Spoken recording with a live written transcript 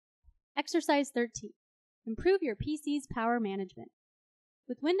Exercise 13. Improve your PC's power management.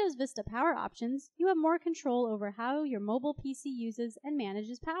 With Windows Vista Power Options, you have more control over how your mobile PC uses and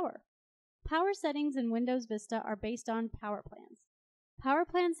manages power. Power settings in Windows Vista are based on power plans. Power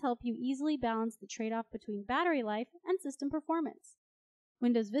plans help you easily balance the trade-off between battery life and system performance.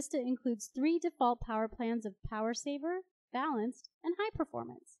 Windows Vista includes 3 default power plans of Power Saver, Balanced, and High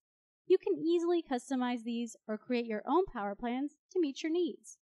Performance. You can easily customize these or create your own power plans to meet your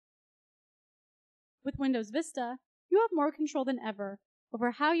needs. With Windows Vista, you have more control than ever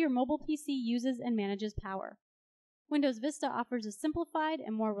over how your mobile PC uses and manages power. Windows Vista offers a simplified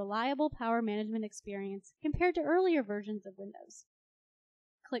and more reliable power management experience compared to earlier versions of Windows.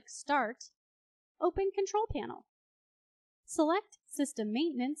 Click Start, open Control Panel. Select System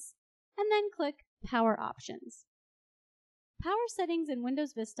Maintenance, and then click Power Options. Power settings in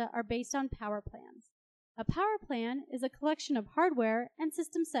Windows Vista are based on power plans. A power plan is a collection of hardware and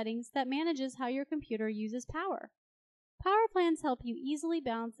system settings that manages how your computer uses power. Power plans help you easily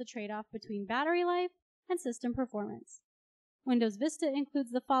balance the trade-off between battery life and system performance. Windows Vista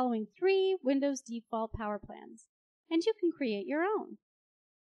includes the following 3 Windows default power plans, and you can create your own.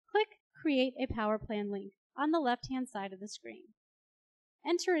 Click Create a Power Plan link on the left-hand side of the screen.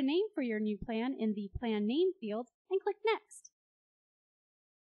 Enter a name for your new plan in the Plan Name field and click Next.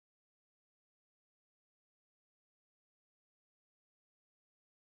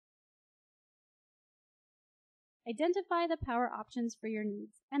 Identify the power options for your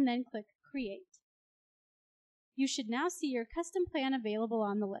needs and then click Create. You should now see your custom plan available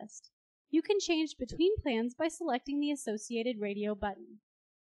on the list. You can change between plans by selecting the associated radio button.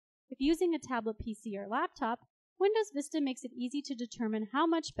 If using a tablet PC or laptop, Windows Vista makes it easy to determine how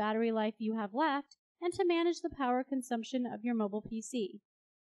much battery life you have left and to manage the power consumption of your mobile PC.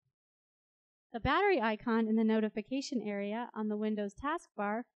 The battery icon in the notification area on the Windows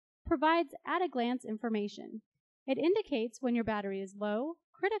taskbar provides at-a-glance information. It indicates when your battery is low,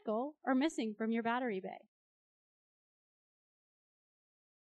 critical, or missing from your battery bay.